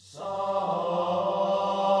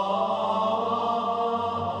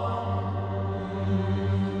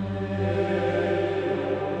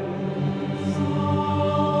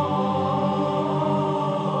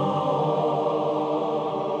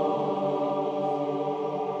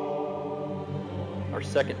Our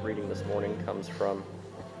second reading this morning comes from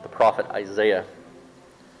the prophet Isaiah,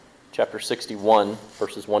 chapter 61,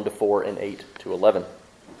 verses 1 to 4 and 8 to 11.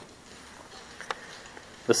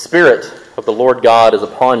 The Spirit of the Lord God is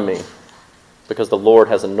upon me, because the Lord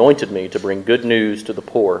has anointed me to bring good news to the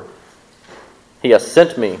poor. He has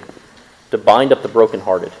sent me to bind up the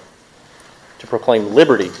brokenhearted, to proclaim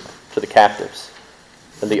liberty to the captives,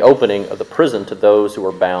 and the opening of the prison to those who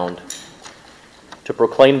are bound, to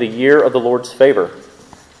proclaim the year of the Lord's favor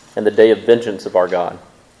and the day of vengeance of our God,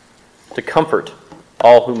 to comfort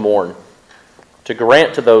all who mourn, to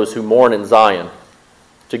grant to those who mourn in Zion,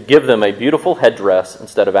 to give them a beautiful headdress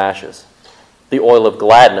instead of ashes, the oil of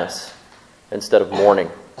gladness instead of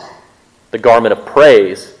mourning, the garment of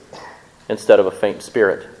praise instead of a faint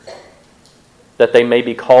spirit, that they may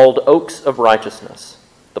be called oaks of righteousness,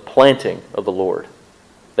 the planting of the Lord,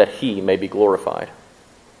 that he may be glorified.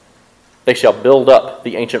 They shall build up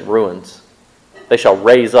the ancient ruins. They shall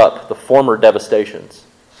raise up the former devastations.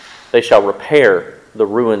 They shall repair the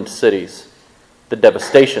ruined cities, the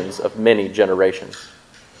devastations of many generations.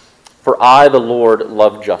 For I, the Lord,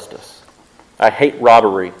 love justice. I hate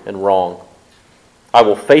robbery and wrong. I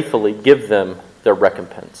will faithfully give them their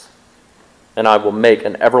recompense, and I will make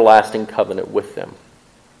an everlasting covenant with them.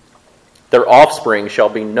 Their offspring shall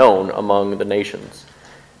be known among the nations,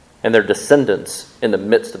 and their descendants in the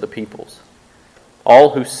midst of the peoples. All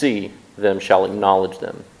who see them shall acknowledge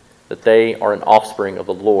them, that they are an offspring of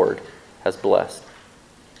the Lord has blessed.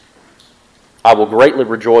 I will greatly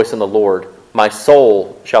rejoice in the Lord. My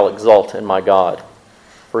soul shall exult in my God,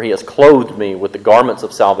 for he has clothed me with the garments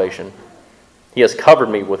of salvation. He has covered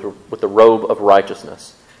me with the robe of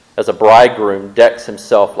righteousness, as a bridegroom decks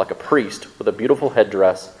himself like a priest with a beautiful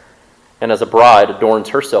headdress, and as a bride adorns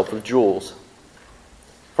herself with jewels.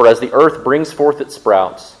 For as the earth brings forth its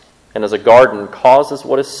sprouts, and as a garden causes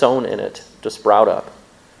what is sown in it to sprout up,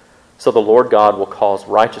 so the Lord God will cause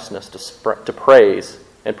righteousness to praise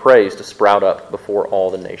and praise to sprout up before all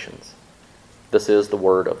the nations. This is the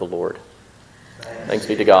word of the Lord. Thanks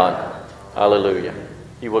be to God. Hallelujah.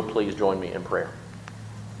 You would please join me in prayer.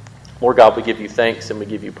 Lord God, we give you thanks and we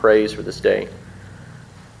give you praise for this day.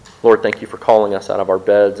 Lord, thank you for calling us out of our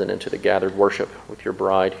beds and into the gathered worship with your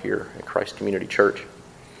bride here at Christ Community Church.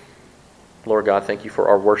 Lord God, thank you for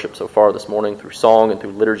our worship so far this morning through song and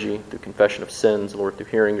through liturgy, through confession of sins, Lord, through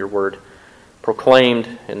hearing your word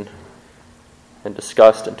proclaimed and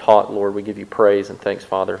discussed and taught. Lord, we give you praise and thanks,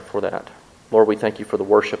 Father, for that. Lord, we thank you for the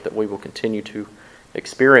worship that we will continue to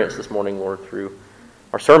experience this morning, Lord, through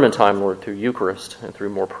our sermon time, Lord, through Eucharist and through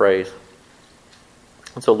more praise.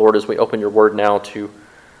 And so, Lord, as we open your word now to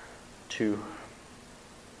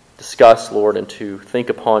discuss, Lord, and to think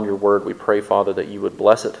upon your word, we pray, Father, that you would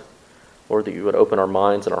bless it. Lord, that you would open our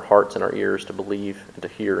minds and our hearts and our ears to believe and to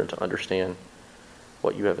hear and to understand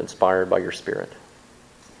what you have inspired by your Spirit.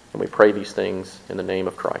 And we pray these things in the name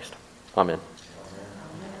of Christ. Amen.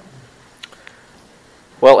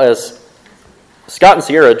 Well, as Scott and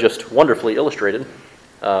Sierra just wonderfully illustrated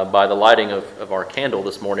by the lighting of our candle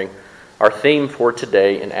this morning, our theme for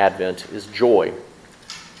today in Advent is joy.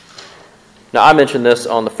 Now, I mentioned this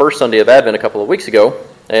on the first Sunday of Advent a couple of weeks ago,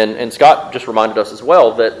 and Scott just reminded us as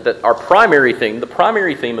well that our primary theme, the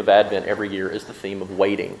primary theme of Advent every year is the theme of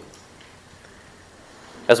waiting.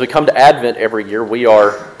 As we come to Advent every year, we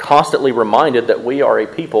are constantly reminded that we are a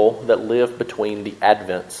people that live between the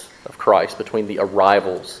advents of Christ, between the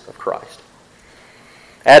arrivals of Christ.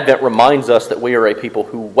 Advent reminds us that we are a people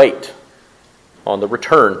who wait on the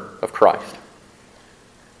return of Christ.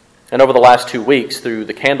 And over the last 2 weeks, through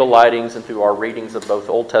the candle lightings and through our readings of both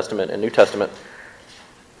Old Testament and New Testament,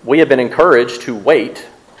 we have been encouraged to wait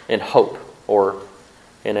in hope or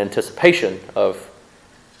in anticipation of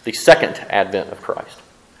the second advent of Christ.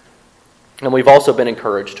 And we've also been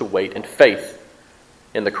encouraged to wait in faith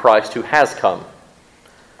in the Christ who has come,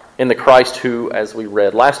 in the Christ who, as we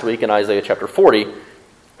read last week in Isaiah chapter 40,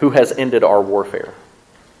 who has ended our warfare,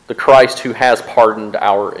 the Christ who has pardoned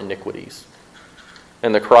our iniquities,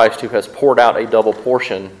 and the Christ who has poured out a double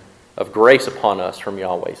portion of grace upon us from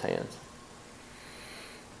Yahweh's hands.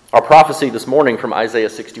 Our prophecy this morning from Isaiah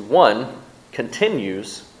 61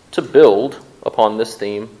 continues to build upon this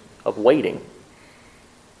theme of waiting.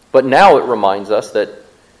 But now it reminds us that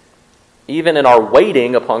even in our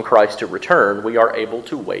waiting upon Christ to return, we are able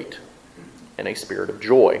to wait in a spirit of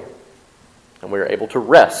joy. And we are able to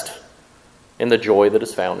rest in the joy that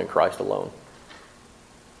is found in Christ alone.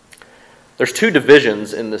 There's two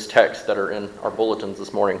divisions in this text that are in our bulletins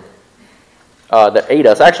this morning that aid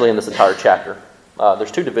us, actually in this entire chapter.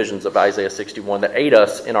 There's two divisions of Isaiah 61 that aid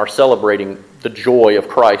us in our celebrating the joy of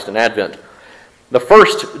Christ in Advent. The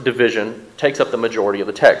first division takes up the majority of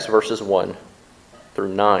the text, verses 1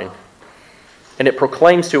 through 9. And it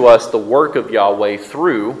proclaims to us the work of Yahweh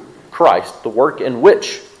through Christ, the work in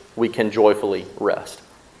which we can joyfully rest.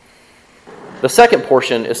 The second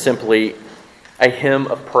portion is simply a hymn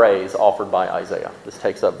of praise offered by Isaiah. This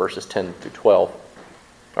takes up verses 10 through 12,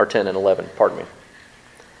 or 10 and 11, pardon me.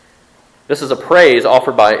 This is a praise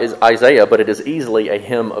offered by Isaiah, but it is easily a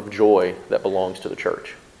hymn of joy that belongs to the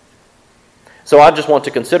church. So I just want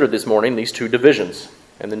to consider this morning these two divisions,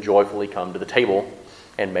 and then joyfully come to the table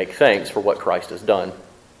and make thanks for what Christ has done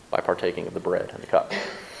by partaking of the bread and the cup.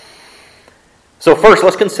 So first,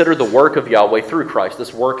 let's consider the work of Yahweh through Christ,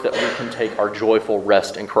 this work that we can take our joyful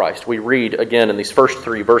rest in Christ. We read again in these first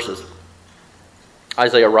three verses.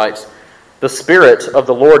 Isaiah writes, "The Spirit of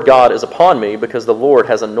the Lord God is upon me, because the Lord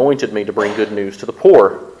has anointed me to bring good news to the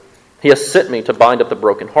poor. He has sent me to bind up the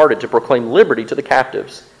brokenhearted, to proclaim liberty to the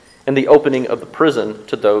captives, and the opening of the prison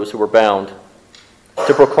to those who are bound,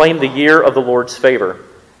 to proclaim the year of the Lord's favor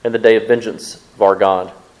and the day of vengeance of our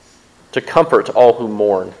God, to comfort all who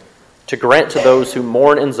mourn, to grant to those who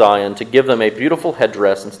mourn in Zion, to give them a beautiful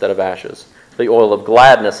headdress instead of ashes, the oil of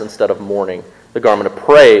gladness instead of mourning, the garment of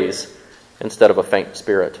praise instead of a faint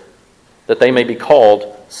spirit, that they may be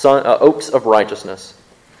called oaks of righteousness,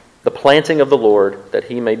 the planting of the Lord, that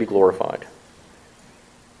he may be glorified."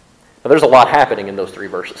 Now, there's a lot happening in those three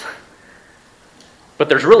verses. But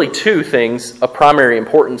there's really two things of primary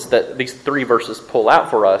importance that these three verses pull out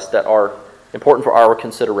for us that are important for our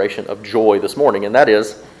consideration of joy this morning, and that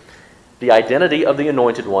is the identity of the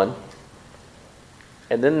Anointed One,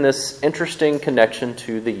 and then this interesting connection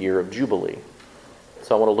to the year of Jubilee.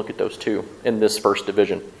 So I want to look at those two in this first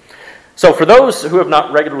division. So for those who have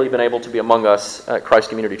not regularly been able to be among us at Christ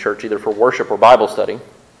Community Church, either for worship or Bible study,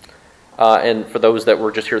 and for those that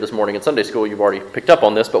were just here this morning in Sunday school, you've already picked up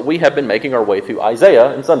on this, but we have been making our way through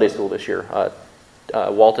Isaiah in Sunday school this year.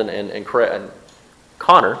 Walton and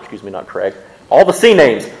Connor, not Craig, all the C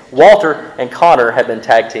names, Walter and Connor have been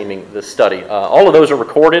tag teaming this study. All of those are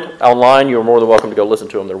recorded online. You're more than welcome to go listen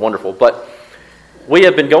to them. They're wonderful. But we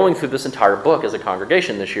have been going through this entire book as a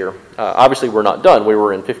congregation this year. Obviously, we're not done. We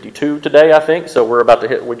were in 52 today, I think, so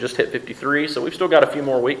we just hit 53, so we've still got a few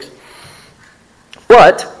more weeks.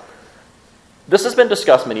 But this has been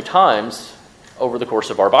discussed many times over the course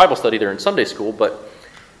of our Bible study there in Sunday school, but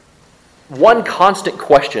one constant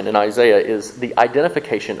question in Isaiah is the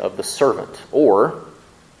identification of the servant, or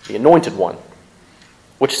the Anointed One,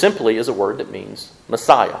 which simply is a word that means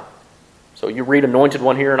Messiah. So you read Anointed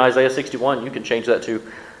One here in Isaiah 61, you can change that to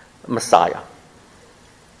Messiah.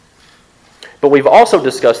 But we've also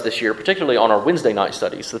discussed this year, particularly on our Wednesday night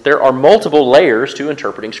studies, that there are multiple layers to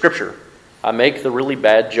interpreting Scripture. I make the really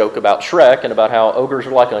bad joke about Shrek and about how ogres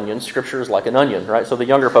are like onions, Scripture is like an onion, right? So the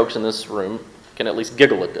younger folks in this room can at least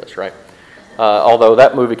giggle at this, right? Although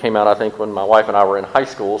that movie came out, I think, when my wife and I were in high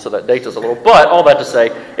school, so that dates us a little. But all that to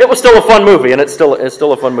say, it was still a fun movie, and it's still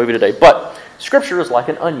a fun movie today. But Scripture is like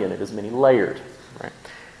an onion. It is many layered. Right?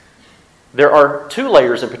 There are two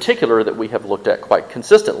layers in particular that we have looked at quite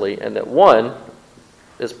consistently, and that one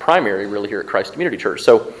is primary really here at Christ Community Church.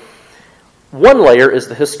 So one layer is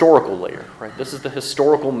the historical layer. Right? This is the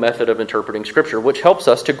historical method of interpreting Scripture, which helps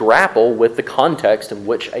us to grapple with the context in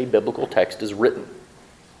which a biblical text is written.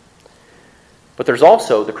 But there's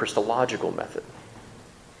also the Christological method,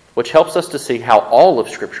 which helps us to see how all of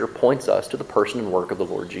Scripture points us to the person and work of the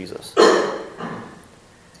Lord Jesus.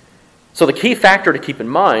 So the key factor to keep in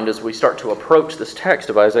mind as we start to approach this text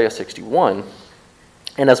of Isaiah 61,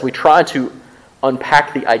 and as we try to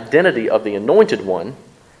unpack the identity of the Anointed One,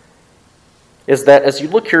 is that as you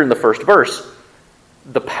look here in the first verse,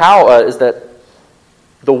 the power is that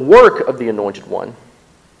the work of the Anointed One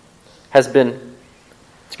is that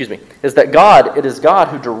it is God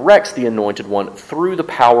who directs the Anointed One through the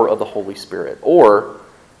power of the Holy Spirit, or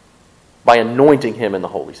by anointing him in the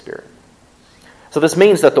Holy Spirit. So this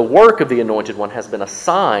means that the work of the Anointed One has been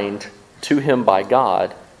assigned to him by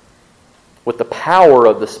God with the power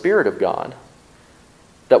of the Spirit of God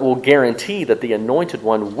that will guarantee that the Anointed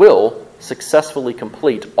One will successfully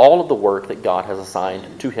complete all of the work that God has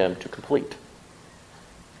assigned to him to complete.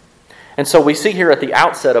 And so we see here at the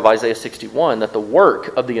outset of Isaiah 61 that the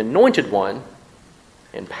work of the Anointed One,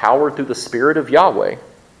 empowered through the Spirit of Yahweh,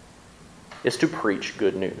 is to preach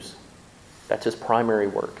good news. That's his primary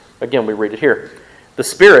work. Again, we read it here. The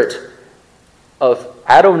Spirit of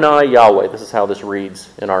Adonai Yahweh, this is how this reads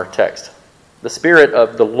in our text. The Spirit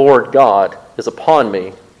of the Lord God is upon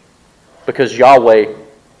me, because Yahweh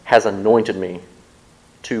has anointed me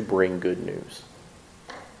to bring good news.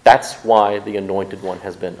 That's why the Anointed One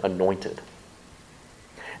has been anointed.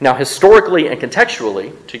 Now, historically and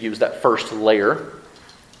contextually, to use that first layer,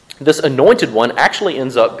 this anointed one actually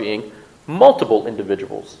ends up being multiple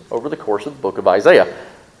individuals over the course of the book of Isaiah,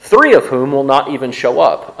 3 of whom will not even show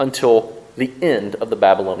up until the end of the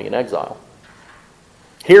Babylonian exile.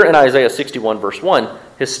 Here in Isaiah 61 verse 1,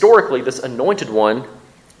 historically this anointed one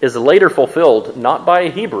is later fulfilled not by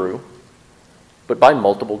a Hebrew, but by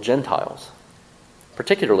multiple Gentiles,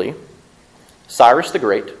 particularly Cyrus the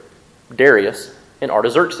Great, Darius, and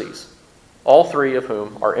Artaxerxes, all 3 of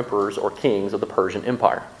whom are emperors or kings of the Persian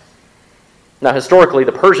Empire. Now, historically,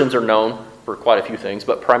 the Persians are known for quite a few things,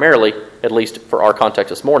 but primarily, at least for our context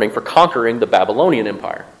this morning, for conquering the Babylonian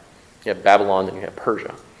Empire. You have Babylon, then you have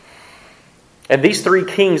Persia. And these 3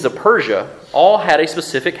 kings of Persia all had a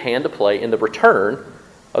specific hand to play in the return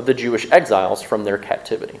of the Jewish exiles from their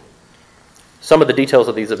captivity. Some of the details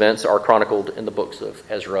of these events are chronicled in the books of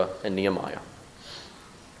Ezra and Nehemiah.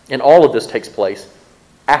 And all of this takes place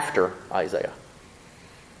after Isaiah.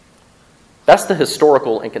 That's the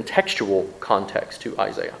historical and contextual context to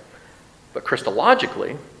Isaiah. But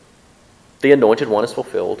Christologically, the anointed one is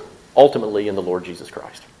fulfilled ultimately in the Lord Jesus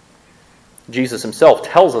Christ. Jesus himself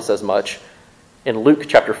tells us as much in Luke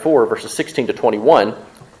chapter 4, verses 16 to 21,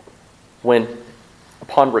 when,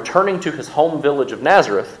 upon returning to his home village of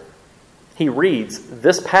Nazareth, he reads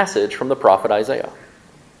this passage from the prophet Isaiah.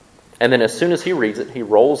 And then as soon as he reads it, he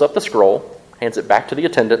rolls up the scroll, hands it back to the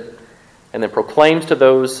attendant, and then proclaims to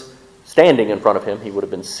those standing in front of him, he would have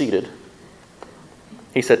been seated.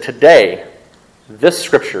 He said, "Today, this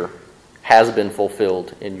scripture has been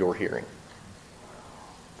fulfilled in your hearing."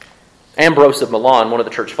 Ambrose of Milan, one of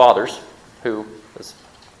the church fathers, who is,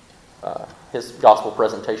 his gospel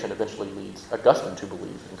presentation eventually leads Augustine to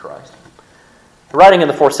believe in Christ. Writing in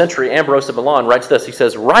the 4th century, Ambrose of Milan writes this. He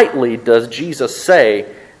says, "Rightly does Jesus say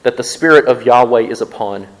that the Spirit of Yahweh is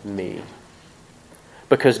upon me,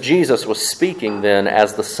 because Jesus was speaking then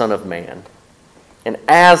as the Son of Man. And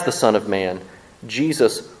as the Son of Man,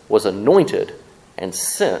 Jesus was anointed and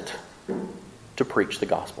sent to preach the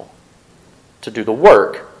gospel, to do the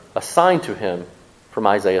work assigned to him from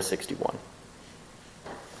Isaiah 61.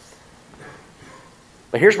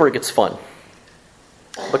 But here's where it gets fun.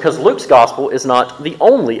 Because Luke's gospel is not the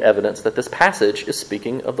only evidence that this passage is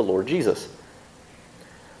speaking of the Lord Jesus.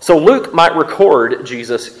 So Luke might record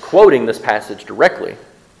Jesus quoting this passage directly,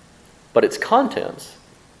 but its contents,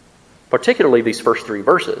 particularly these first 3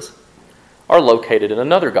 verses, are located in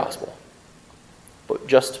another gospel, but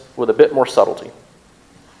just with a bit more subtlety.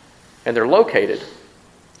 And they're located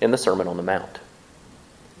in the Sermon on the Mount.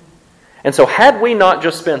 And so had we not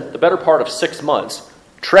just spent the better part of 6 months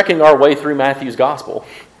trekking our way through Matthew's gospel,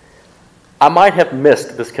 I might have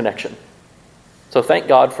missed this connection. So thank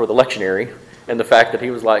God for the lectionary and the fact that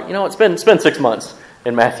he was like, it's been 6 months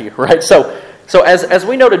in Matthew, right? So as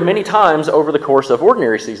we noted many times over the course of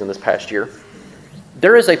ordinary season this past year,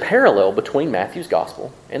 there is a parallel between Matthew's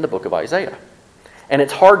gospel and the book of Isaiah. And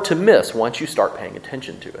it's hard to miss once you start paying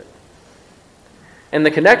attention to it. And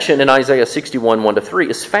the connection in Isaiah 61, 1-3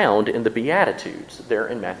 is found in the Beatitudes, there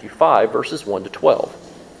in Matthew 5, verses 1-12.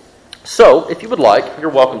 So, if you would like, you're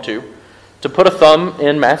welcome to put a thumb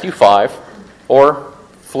in Matthew 5, or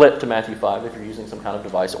flip to Matthew 5 if you're using some kind of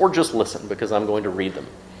device, or just listen, because I'm going to read them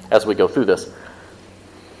as we go through this.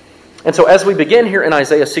 And so as we begin here in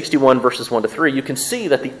Isaiah 61, verses 1-3, you can see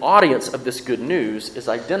that the audience of this good news is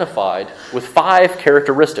identified with 5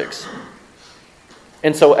 characteristics.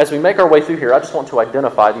 And so as we make our way through here, I just want to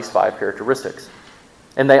identify these 5 characteristics.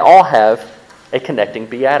 And they all have a connecting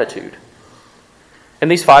beatitude. And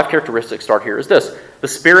these 5 characteristics start here as this. The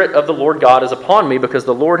Spirit of the Lord God is upon me because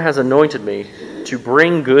the Lord has anointed me to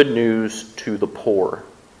bring good news to the poor.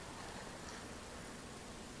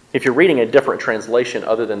 If you're reading a different translation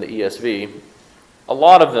other than the ESV, a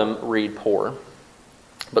lot of them read poor,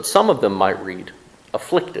 but some of them might read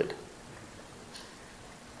afflicted.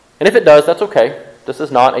 And if it does, that's okay. This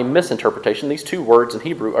is not a misinterpretation. These 2 words in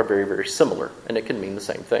Hebrew are very, very similar, and it can mean the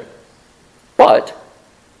same thing. But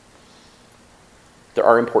there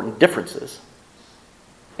are important differences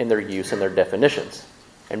in their use and their definitions,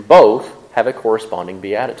 and both have a corresponding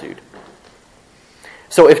beatitude.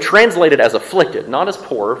 So if translated as afflicted, not as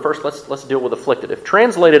poor, first let's deal with afflicted. If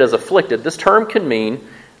translated as afflicted, this term can mean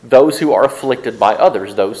those who are afflicted by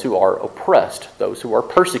others, those who are oppressed, those who are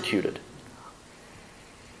persecuted.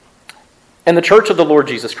 And the church of the Lord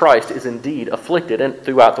Jesus Christ is indeed afflicted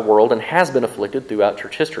throughout the world and has been afflicted throughout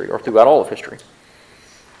church history, or throughout all of history.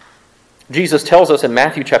 Jesus tells us in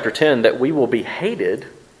Matthew chapter 10 that we will be hated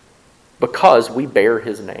because we bear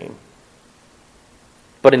his name.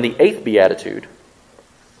 But in the 8th beatitude,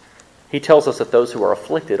 he tells us that those who are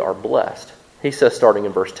afflicted are blessed He says, starting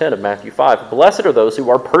in verse 10 of Matthew 5, "Blessed are those who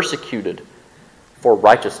are persecuted for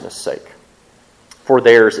righteousness' sake, for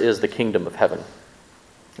theirs is the kingdom of heaven.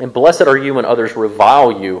 And blessed are you when others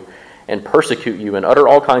revile you and persecute you and utter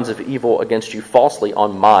all kinds of evil against you falsely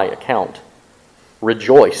on my account.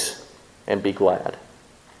 Rejoice and be glad,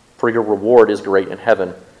 for your reward is great in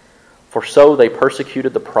heaven. For so they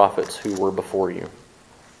persecuted the prophets who were before you."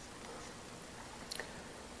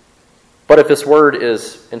 But if this word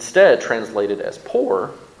is instead translated as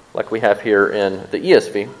poor, like we have here in the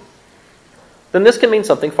ESV, then this can mean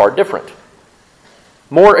something far different,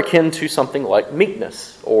 more akin to something like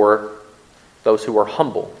meekness or those who are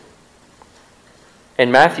humble.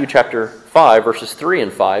 In Matthew chapter 5, verses 3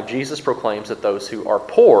 and 5, Jesus proclaims that those who are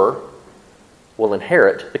poor will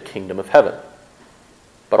inherit the kingdom of heaven.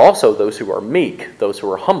 But also those who are meek, those who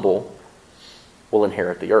are humble, will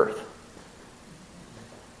inherit the earth.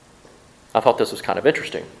 I thought this was kind of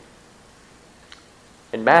interesting.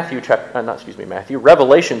 In Revelation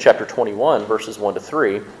chapter 21, verses 1 to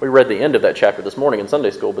 3, we read the end of that chapter this morning in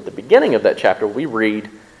Sunday school, but the beginning of that chapter we read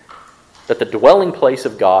that the dwelling place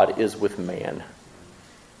of God is with man.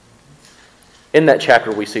 In that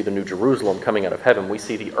chapter we see the New Jerusalem coming out of heaven. We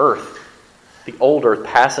see the earth, the old earth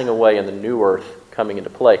passing away and the new earth coming into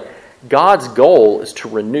play. God's goal is to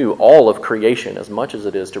renew all of creation as much as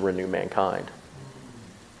it is to renew mankind.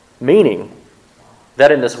 Meaning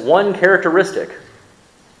that in this one characteristic,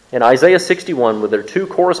 in Isaiah 61, with their two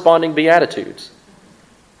corresponding beatitudes,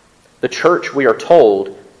 the church, we are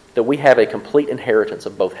told that we have a complete inheritance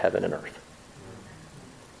of both heaven and earth.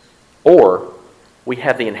 Or we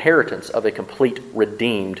have the inheritance of a complete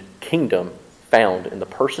redeemed kingdom found in the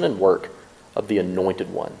person and work of the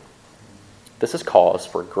Anointed One. This is cause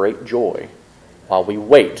for great joy while we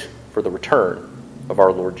wait for the return of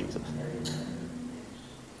our Lord Jesus.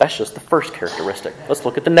 That's just the first characteristic. Let's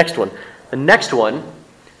look at the next one. The next one,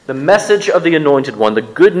 the message of the Anointed One, the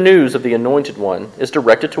good news of the Anointed One, is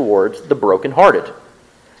directed towards the brokenhearted.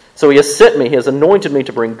 So he has sent me, he has anointed me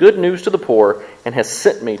to bring good news to the poor, and has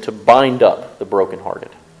sent me to bind up the brokenhearted.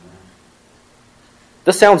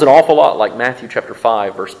 This sounds an awful lot like Matthew chapter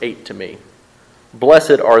 5, verse 8 to me.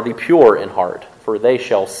 Blessed are the pure in heart, for they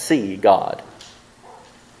shall see God.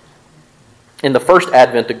 In the first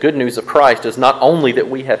advent, the good news of Christ is not only that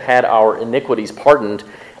we have had our iniquities pardoned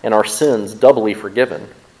and our sins doubly forgiven,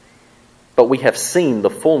 but we have seen the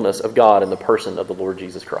fullness of God in the person of the Lord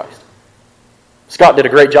Jesus Christ. Scott did a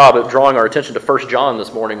great job of drawing our attention to 1 John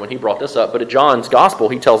this morning when he brought this up, but in John's Gospel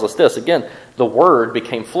he tells us this. Again, the Word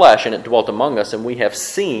became flesh and it dwelt among us, and we have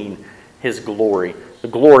seen His glory, the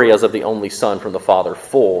glory as of the only Son from the Father,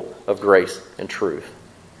 full of grace and truth.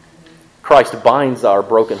 Christ binds our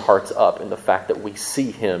broken hearts up in the fact that we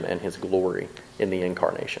see Him and His glory in the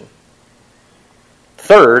incarnation.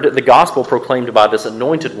 Third, the gospel proclaimed by this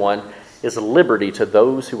Anointed One is liberty to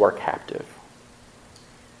those who are captive.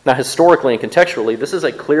 Now, historically and contextually, this is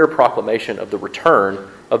a clear proclamation of the return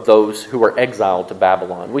of those who are exiled to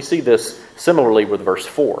Babylon. We see this similarly with verse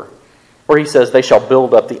 4, where he says, "They shall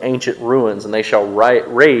build up the ancient ruins, and they shall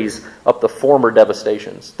raise up the former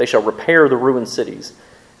devastations. They shall repair the ruined cities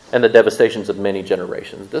and the devastations of many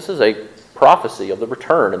generations." This is a prophecy of the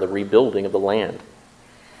return and the rebuilding of the land.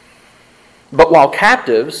 But while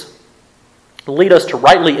captives lead us to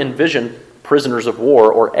rightly envision prisoners of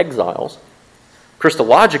war or exiles,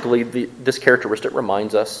 Christologically, this characteristic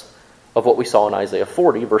reminds us of what we saw in Isaiah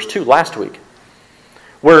 40, verse 2 last week,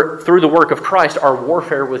 where through the work of Christ, our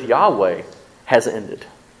warfare with Yahweh has ended.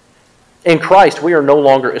 In Christ, we are no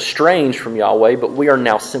longer estranged from Yahweh, but we are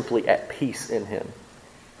now simply at peace in Him.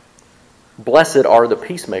 "Blessed are the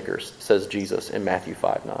peacemakers," says Jesus in Matthew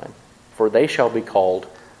 5:9, "for they shall be called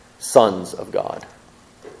sons of God."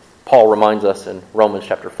 Paul reminds us in Romans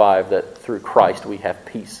chapter 5 that through Christ we have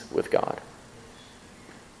peace with God.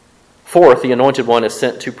 Fourth, the Anointed One is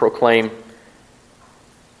sent to proclaim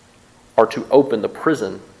or to open the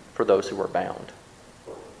prison for those who are bound.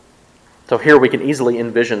 So here we can easily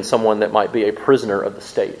envision someone that might be a prisoner of the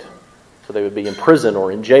state. So they would be in prison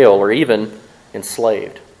or in jail or even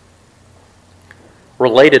enslaved.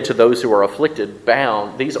 Related to those who are afflicted,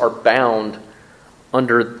 bound, these are bound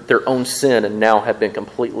under their own sin and now have been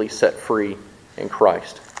completely set free in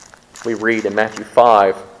Christ. We read in Matthew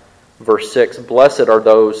 5, verse 6, "Blessed are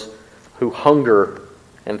those who hunger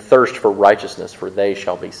and thirst for righteousness, for they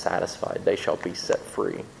shall be satisfied." They shall be set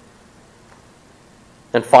free.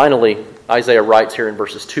 And finally, Isaiah writes here in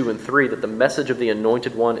verses 2 and 3 that the message of the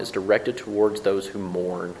Anointed One is directed towards those who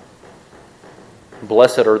mourn.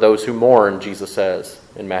 "Blessed are those who mourn," Jesus says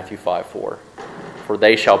in Matthew 5:4, "for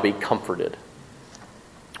they shall be comforted."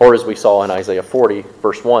 Or as we saw in Isaiah 40,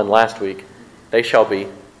 verse 1 last week, they shall be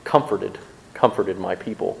comforted, my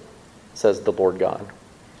people, says the Lord God.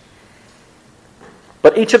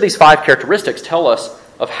 But each of these 5 characteristics tell us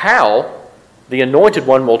of how the Anointed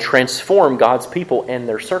One will transform God's people and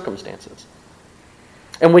their circumstances.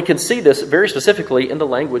 And we can see this very specifically in the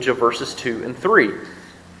language of verses 2 and 3,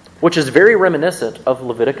 which is very reminiscent of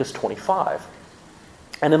Leviticus 25.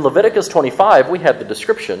 And in Leviticus 25, we have the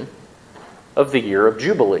description of the year of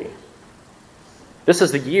Jubilee. This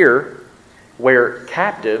is the year where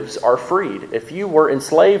captives are freed. If you were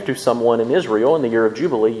enslaved to someone in Israel in the year of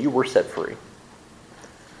Jubilee, you were set free.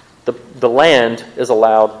 The land is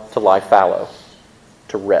allowed to lie fallow,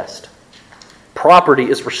 to rest. Property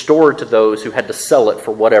is restored to those who had to sell it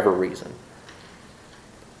for whatever reason.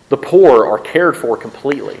 The poor are cared for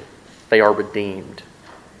completely. They are redeemed.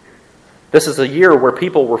 This is a year where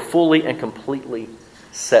people were fully and completely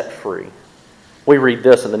set free. We read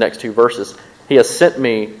this in the next 2 verses. He has sent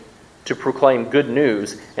me to proclaim good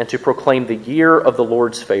news and to proclaim the year of the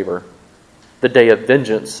Lord's favor, the day of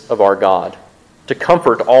vengeance of our God, to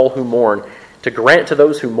comfort all who mourn, to grant to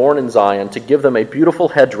those who mourn in Zion, to give them a beautiful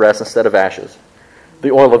headdress instead of ashes,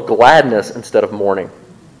 the oil of gladness instead of mourning,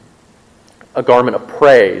 a garment of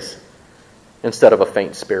praise instead of a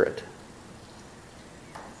faint spirit.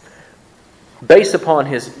 Based upon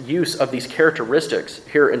his use of these characteristics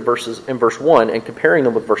here in verse 1 and comparing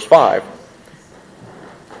them with Matthew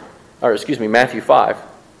 5,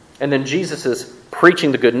 and then Jesus'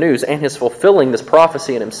 preaching the good news and his fulfilling this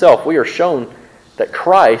prophecy in himself, we are shown that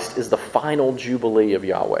Christ is the final Jubilee of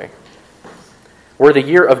Yahweh, where the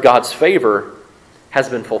year of God's favor has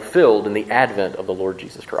been fulfilled in the advent of the Lord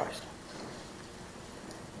Jesus Christ.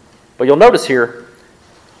 But you'll notice here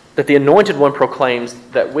that the Anointed One proclaims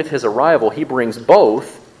that with his arrival he brings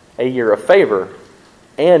both a year of favor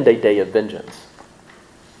and a day of vengeance.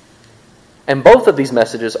 And both of these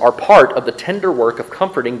messages are part of the tender work of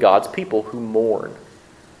comforting God's people who mourn.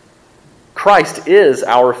 Christ is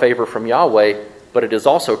our favor from Yahweh, but it is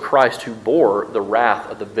also Christ who bore the wrath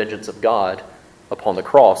of the vengeance of God upon the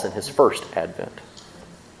cross in his first advent.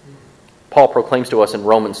 Paul proclaims to us in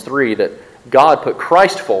Romans 3 that God put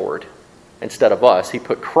Christ forward instead of us. He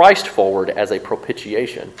put Christ forward as a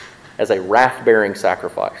propitiation, as a wrath-bearing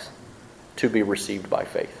sacrifice to be received by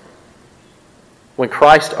faith. When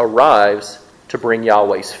Christ arrives to bring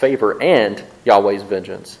Yahweh's favor and Yahweh's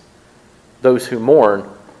vengeance, those who mourn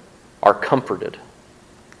are comforted.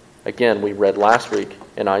 Again, we read last week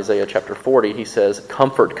in Isaiah chapter 40, he says,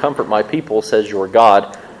 "Comfort, comfort my people, says your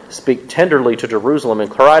God. Speak tenderly to Jerusalem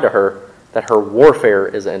and cry to her that her warfare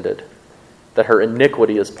is ended, that her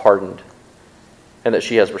iniquity is pardoned, and that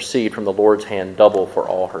she has received from the Lord's hand double for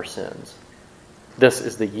all her sins." This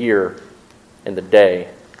is the year and the day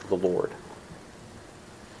of the Lord.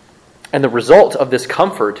 And the result of this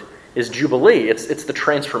comfort is Jubilee. It's the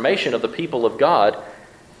transformation of the people of God,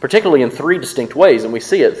 particularly in 3 distinct ways, and we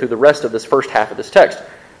see it through the rest of this first half of this text.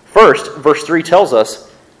 First, verse 3 tells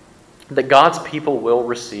us that God's people will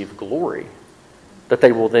receive glory, that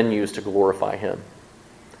they will then use to glorify him.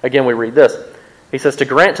 Again, we read this. He says, "To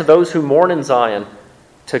grant to those who mourn in Zion,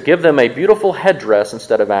 to give them a beautiful headdress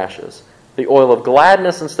instead of ashes, the oil of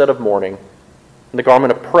gladness instead of mourning, and the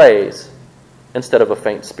garment of praise instead of a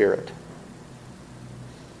faint spirit."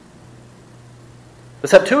 The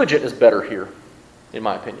Septuagint is better here, in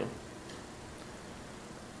my opinion.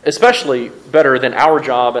 Especially better than our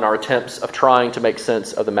job and our attempts of trying to make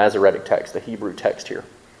sense of the Masoretic text, the Hebrew text here.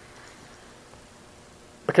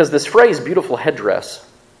 Because this phrase, beautiful headdress,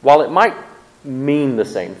 while it might mean the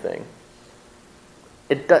same thing,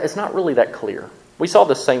 it's not really that clear. We saw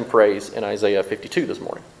this same phrase in Isaiah 52 this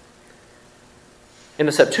morning. In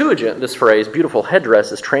the Septuagint, this phrase, beautiful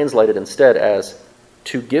headdress, is translated instead as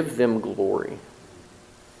to give them glory.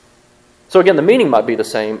 So again, the meaning might be the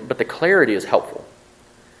same, but the clarity is helpful.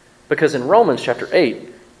 Because in Romans chapter 8,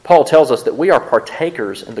 Paul tells us that we are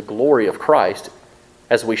partakers in the glory of Christ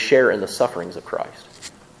as we share in the sufferings of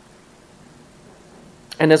Christ.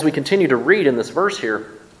 And as we continue to read in this verse here,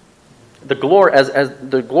 the glory as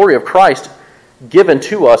the glory of Christ given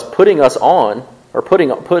to us, put on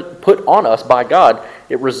us by God,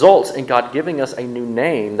 it results in God giving us a new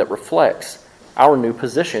name that reflects our new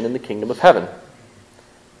position in the kingdom of heaven.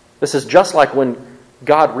 This is just like when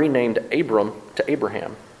God renamed Abram to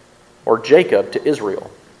Abraham, or Jacob to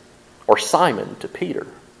Israel, or Simon to Peter.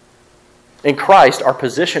 In Christ, our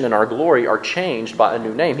position and our glory are changed by a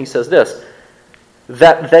new name. He says this,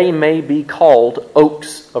 that they may be called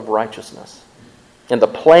oaks of righteousness, and the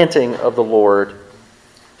planting of the Lord,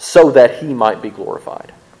 so that he might be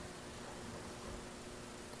glorified.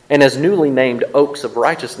 And as newly named oaks of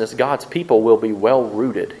righteousness, God's people will be well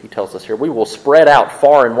rooted, he tells us here. We will spread out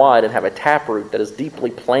far and wide and have a taproot that is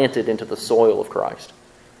deeply planted into the soil of Christ.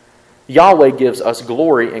 Yahweh gives us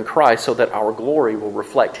glory in Christ so that our glory will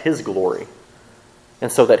reflect his glory,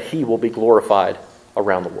 and so that he will be glorified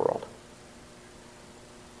around the world.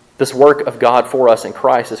 This work of God for us in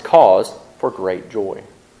Christ is cause for great joy.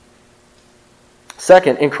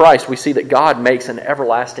 Second, in Christ, we see that God makes an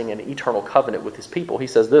everlasting and eternal covenant with his people. He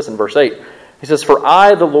says this in verse 8. He says, "For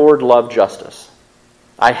I, the Lord, love justice.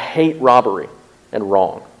 I hate robbery and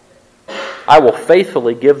wrong. I will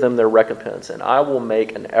faithfully give them their recompense, and I will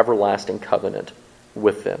make an everlasting covenant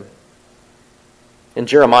with them." In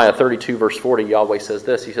Jeremiah 32, verse 40, Yahweh says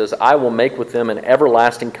this. He says, "I will make with them an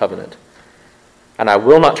everlasting covenant, and I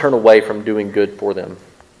will not turn away from doing good for them.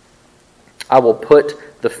 I will put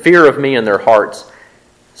the fear of me in their hearts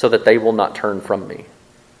so that they will not turn from me."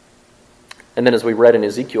 And then as we read in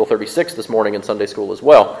Ezekiel 36 this morning in Sunday school as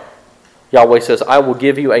well, Yahweh says, "I will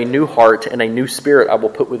give you a new heart and a new spirit I will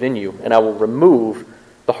put within you, and I will remove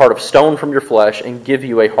the heart of stone from your flesh and give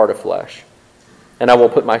you a heart of flesh. And I will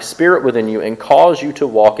put my spirit within you and cause you to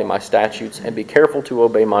walk in my statutes and be careful to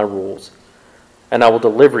obey my rules. And I will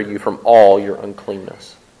deliver you from all your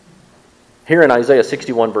uncleanness." Here in Isaiah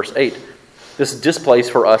 61 verse 8, this displays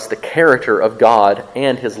for us the character of God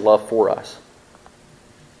and his love for us.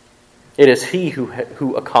 It is he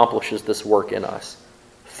who accomplishes this work in us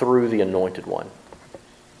through the Anointed One.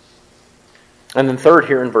 And then third,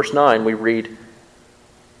 here in verse 9, we read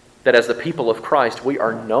that as the people of Christ, we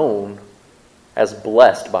are known as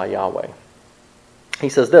blessed by Yahweh. He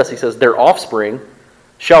says this, he says, "Their offspring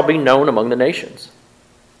shall be known among the nations,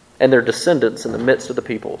 and their descendants in the midst of the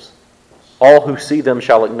peoples. All who see them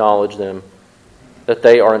shall acknowledge them, that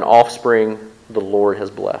they are an offspring the Lord has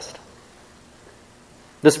blessed."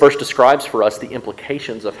 This verse describes for us the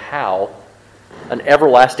implications of how an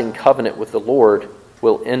everlasting covenant with the Lord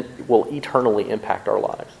will eternally impact our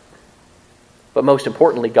lives. But most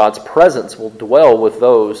importantly, God's presence will dwell with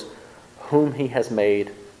those whom he has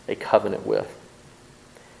made a covenant with.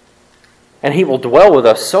 And he will dwell with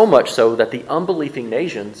us so much so that the unbelieving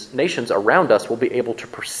nations around us will be able to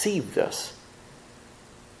perceive this.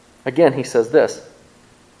 Again, he says this,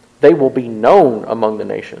 "They will be known among the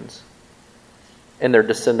nations, and their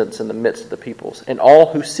descendants in the midst of the peoples. And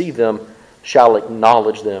all who see them shall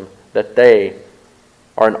acknowledge them, that they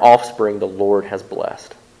are an offspring the Lord has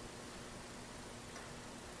blessed."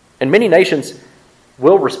 And many nations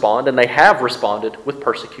will respond, and they have responded with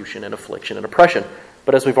persecution and affliction and oppression.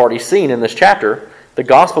 But as we've already seen in this chapter, the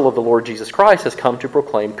gospel of the Lord Jesus Christ has come to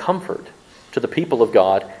proclaim comfort to the people of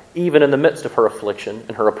God, even in the midst of her affliction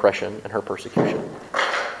and her oppression and her persecution.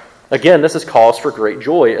 Again, this is cause for great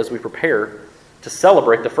joy as we prepare to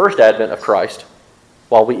celebrate the first advent of Christ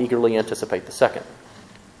while we eagerly anticipate the second.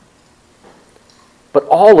 But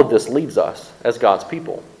all of this leads us, as God's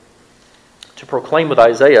people, to proclaim with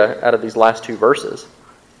Isaiah, out of these last two verses,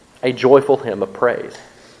 a joyful hymn of praise.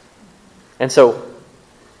 And so,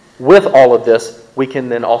 with all of this, we can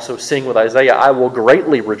then also sing with Isaiah, "I will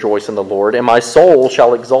greatly rejoice in the Lord, and my soul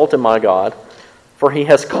shall exult in my God, for he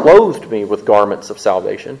has clothed me with garments of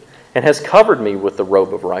salvation, and has covered me with the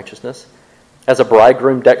robe of righteousness. As a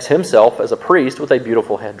bridegroom decks himself as a priest with a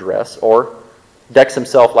beautiful headdress, or decks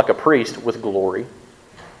himself like a priest with glory.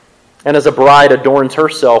 And as a bride adorns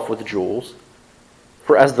herself with jewels.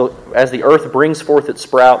 For as the earth brings forth its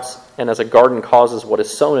sprouts, and as a garden causes what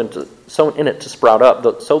is sown in it to sprout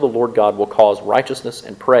up, so the Lord God will cause righteousness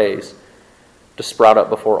and praise to sprout up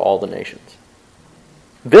before all the nations."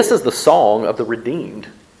 This is the song of the redeemed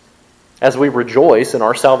as we rejoice in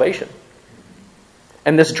our salvation.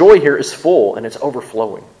 And this joy here is full and it's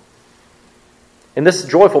overflowing. And this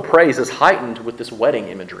joyful praise is heightened with this wedding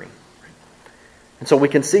imagery. And so we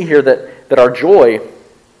can see here that our joy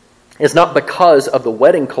is not because of the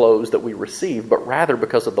wedding clothes that we receive, but rather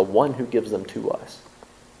because of the one who gives them to us.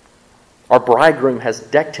 Our bridegroom has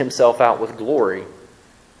decked himself out with glory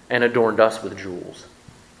and adorned us with jewels.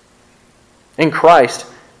 In Christ,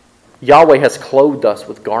 Yahweh has clothed us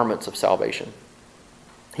with garments of salvation.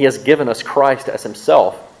 He has given us Christ as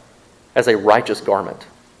himself as a righteous garment,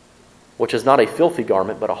 which is not a filthy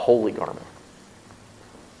garment, but a holy garment.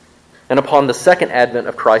 And upon the second advent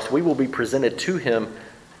of Christ, we will be presented to him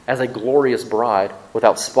as a glorious bride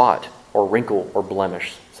without spot or wrinkle or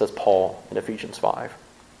blemish, says Paul in Ephesians 5.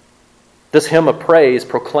 This hymn of praise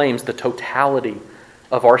proclaims the totality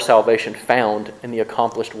of our salvation found in the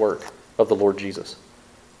accomplished work of the Lord Jesus.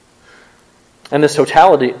 And this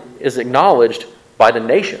totality is acknowledged by the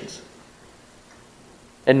nations.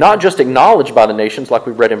 And not just acknowledged by the nations like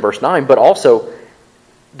we read in verse 9, but also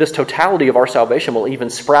this totality of our salvation will even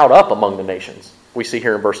sprout up among the nations, we see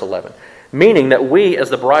here in verse 11. Meaning that we, as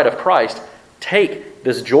the bride of Christ, take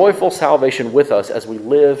this joyful salvation with us as we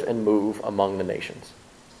live and move among the nations.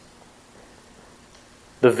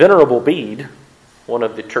 The Venerable Bede, one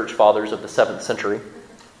of the church fathers of the 7th century,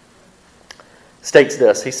 states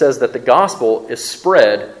this. He says that the gospel is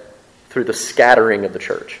spread through the scattering of the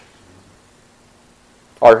church.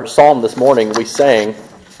 Our psalm this morning, we sang,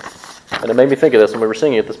 and it made me think of this when we were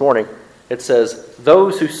singing it this morning. It says,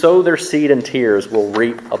 "Those who sow their seed in tears will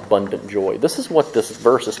reap abundant joy." This is what this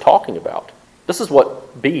verse is talking about. This is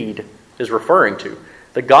what Bede is referring to.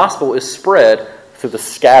 The gospel is spread through the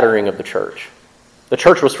scattering of the church. The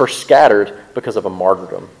church was first scattered because of a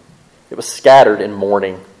martyrdom. It was scattered in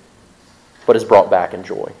mourning, but is brought back in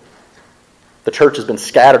joy. The church has been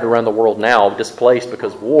scattered around the world now, displaced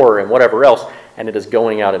because of war and whatever else, and it is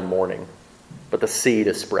going out in mourning. But the seed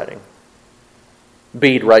is spreading.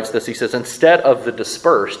 Bede writes this. He says, instead of the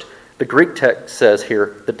dispersed, the Greek text says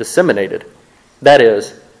here, the disseminated. That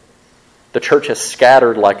is, the church has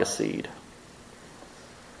scattered like a seed.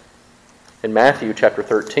 In Matthew chapter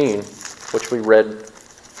 13, which we read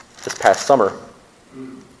this past summer,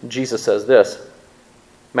 Jesus says this.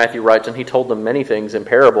 Matthew writes, "And he told them many things in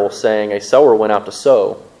parables, saying, A sower went out to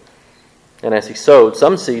sow. And as he sowed,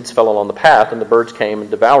 some seeds fell along the path, and the birds came and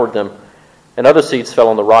devoured them. And other seeds fell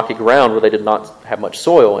on the rocky ground where they did not have much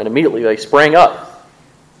soil, and immediately they sprang up.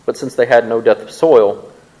 But since they had no depth of soil,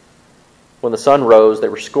 when the sun rose, they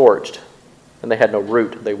were scorched, and they had no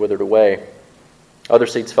root, they withered away. Other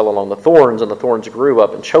seeds fell along the thorns, and the thorns grew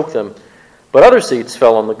up and choked them. But other seeds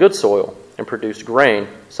fell on the good soil and produced grain,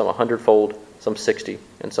 some 100-fold, some 60,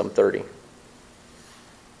 and some 30.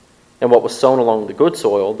 And what was sown along the good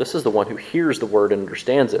soil, this is the one who hears the word and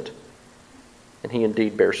understands it. And he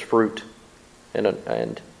indeed bears fruit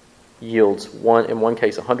and yields, in one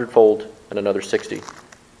case 100-fold, and another 60,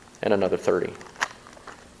 and another 30.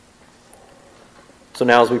 So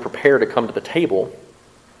now as we prepare to come to the table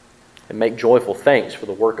and make joyful thanks for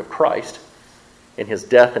the work of Christ in his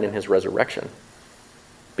death and in his resurrection,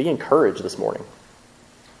 be encouraged this morning,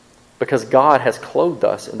 because God has clothed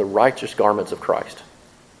us in the righteous garments of Christ.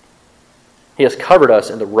 He has covered us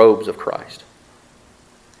in the robes of Christ.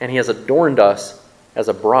 And he has adorned us as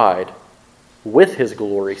a bride with his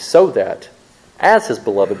glory, so that, as his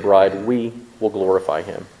beloved bride, we will glorify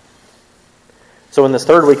him. So in this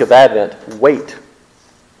third week of Advent, wait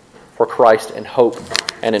for Christ in hope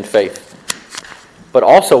and in faith. But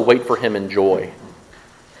also wait for him in joy,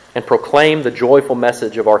 and proclaim the joyful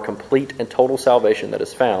message of our complete and total salvation that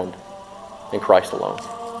is found in Christ alone.